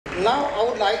Now I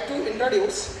would like to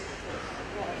introduce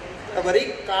a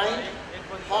very kind,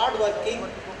 hard-working,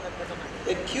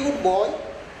 a cute boy.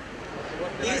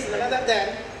 He is none other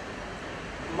than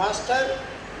Master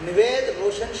Nived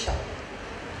Shah.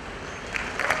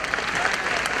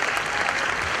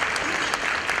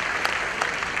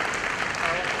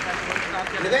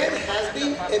 Nived has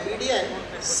been a BDN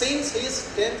since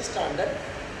his 10th standard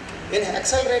in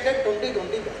accelerated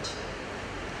 2020 batch.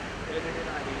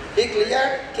 He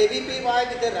cleared KVPY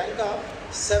with a rank of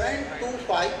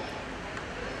 725.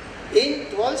 In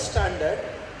 12th standard,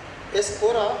 a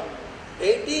score of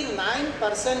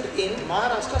 89% in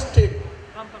Maharashtra state.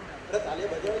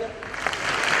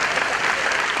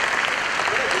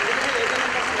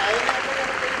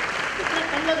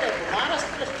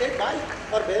 Maharashtra state by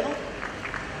or beno.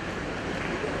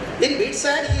 In beat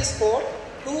side, he scored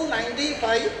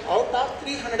 295 out of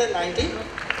 390.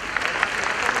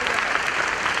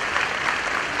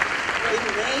 In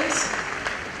mains,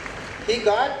 he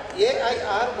got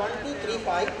AIR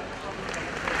 1235,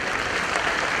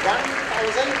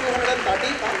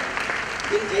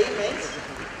 1235 in JEE Mains.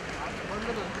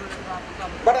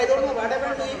 But I don't know what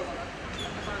happened to him.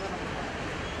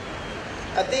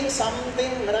 I think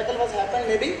something miracle was happened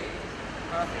maybe.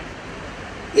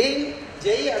 In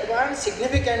JEE Advanced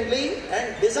significantly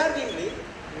and deservingly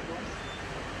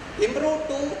improved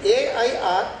to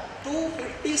AIR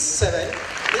 257 in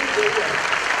JEE Advanced.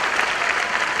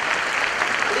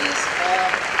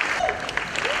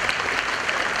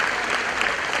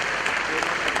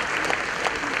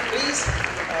 Please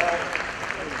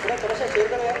थोड़ा सा share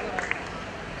करो यार.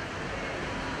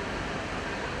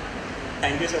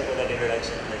 Thank you, sir, for that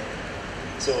introduction.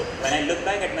 So, when I look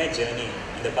back at my journey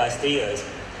in the past 3 years,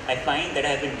 I find that I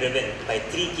have been driven by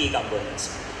 3 key components.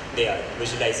 They are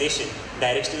visualization,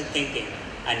 directional thinking,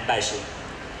 and passion.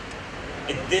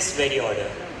 In this very order,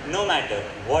 no matter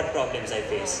what problems I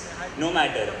face, no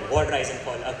matter what rise and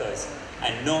fall occurs,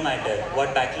 and no matter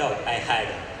what backlog I had,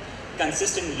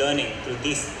 consistent learning through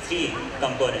these 3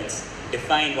 components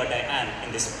define what I am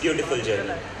in this beautiful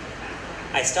journey.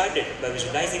 I started by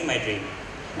visualizing my dream,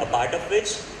 a part of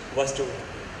which was to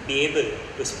be able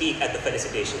to speak at the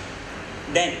Felicitation.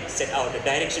 Then set out a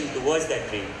direction towards that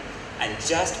dream and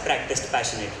just practiced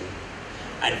passionately.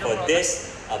 And for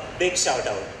this, a big shout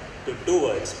out to 2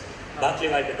 words,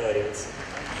 Bakliwal Tutorials.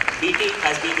 BT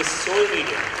has been the sole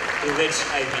medium through which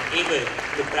I've been able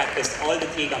to practice all the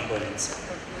 3 components.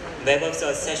 Web of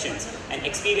Search sessions and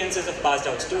experiences of passed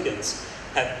out students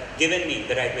have given me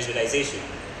the right visualization.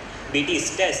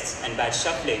 BT's tests and batch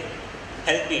shuffling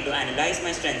helped me to analyze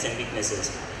my strengths and weaknesses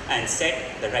and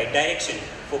set the right direction,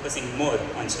 focusing more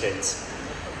on strengths.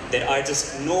 There are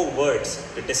just no words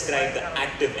to describe the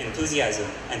active enthusiasm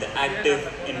and the active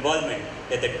involvement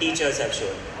that the teachers have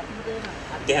shown.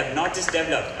 They have not just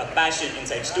developed a passion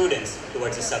inside students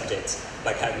towards the subjects,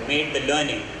 but have made the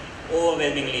learning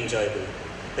overwhelmingly enjoyable.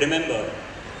 Remember,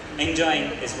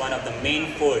 enjoying is one of the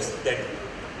main forces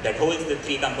that holds the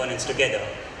 3 components together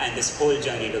and this whole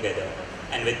journey together.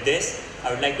 And with this, I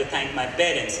would like to thank my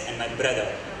parents and my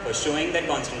brother for showing that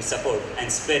constant support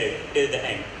and spirit till the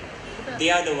end.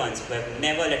 They are the ones who have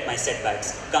never let my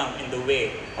setbacks come in the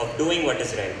way of doing what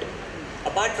is right.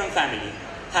 Apart from family,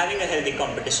 having a healthy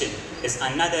competition is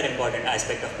another important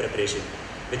aspect of preparation,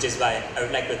 which is why I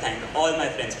would like to thank all my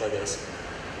friends for this.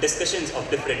 Discussions of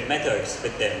different methods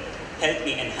with them helped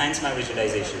me enhance my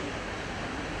visualization.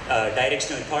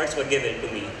 Directional thoughts were given to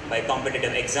me by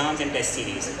competitive exams and test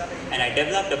series, and I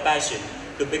developed a passion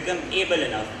to become able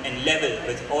enough and level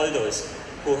with all those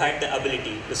who had the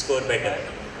ability to score better.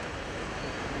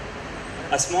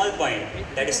 A small point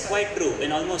that is quite true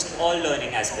in almost all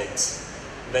learning aspects,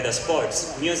 whether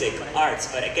sports, music, arts,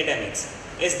 or academics,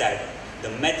 is that the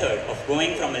method of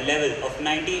going from a level of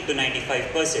 90 to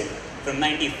 95%, from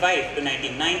 95 to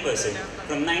 99%,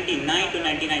 from 99 to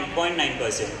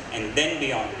 99.9%, and then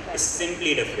beyond is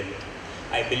simply different.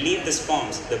 I believe this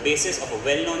forms the basis of a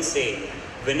well-known saying,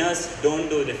 winners don't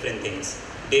do different things,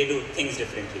 they do things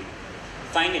differently.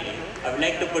 Finally, I would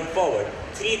like to put forward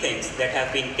 3 things that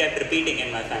have been kept repeating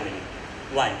in my family.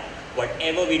 1.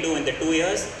 Whatever we do in the 2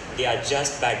 years, they are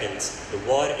just battles. The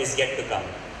war is yet to come.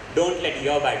 Don't let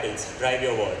your battles drive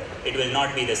your war. It will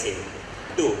not be the same.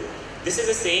 2. This is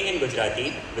a saying in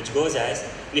Gujarati which goes as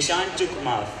Nishan chuk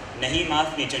maaf, nahi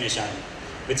maaf nicho nishan,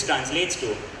 which translates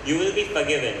to you will be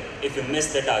forgiven if you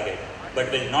miss the target,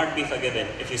 but will not be forgiven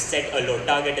if you set a low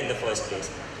target in the first place.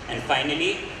 And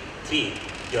finally, 3.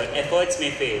 Your efforts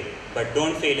may fail, but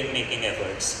don't fail in making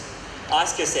efforts.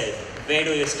 Ask yourself, where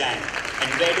do you stand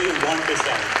and where do you want to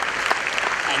stand,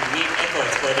 and make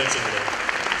efforts for reaching there.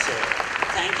 So,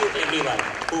 thank you everyone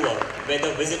who were, whether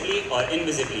visibly or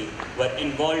invisibly, were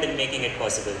involved in making it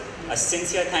possible. A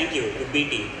sincere thank you to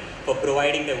BT for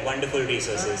providing the wonderful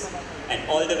resources, and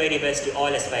all the very best to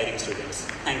all aspiring students.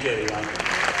 Thank you everyone.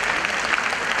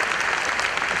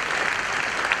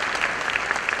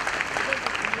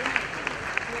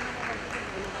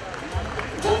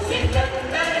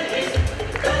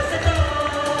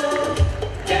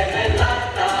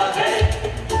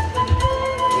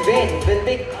 Nived will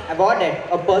be awarded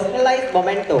a personalized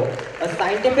memento, a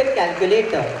scientific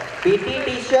calculator, BT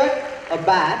t-shirt, a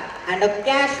bag and a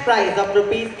cash prize of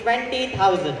rupees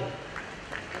 20,000.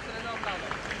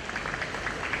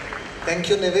 Thank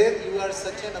you, Nived. You are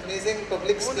such an amazing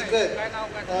public speaker.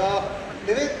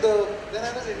 Nived, when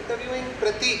I was interviewing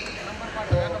Pratik,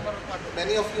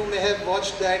 many of you may have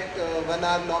watched that 1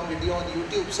 hour long video on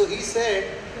YouTube. So he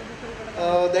said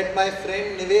that my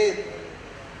friend Nived,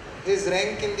 his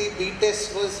rank in the B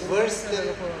test was worse than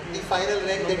the final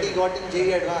rank that he got in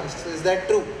JEE Advanced. So is that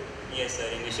true? Yes sir,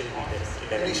 initial B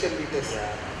test. Initial B test.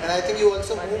 Yeah. And I think you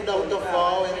also moved out of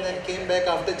WOW and then came back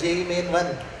after JEE Main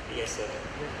 1. Yes sir.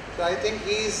 So I think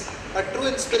he is a true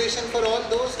inspiration for all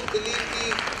those who believe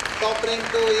the top rank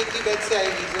to एक ही batch से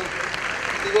आएगी. So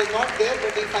he was not there,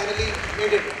 but he finally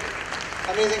made it.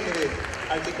 Amazing, Nived.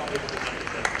 Hearty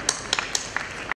congratulations.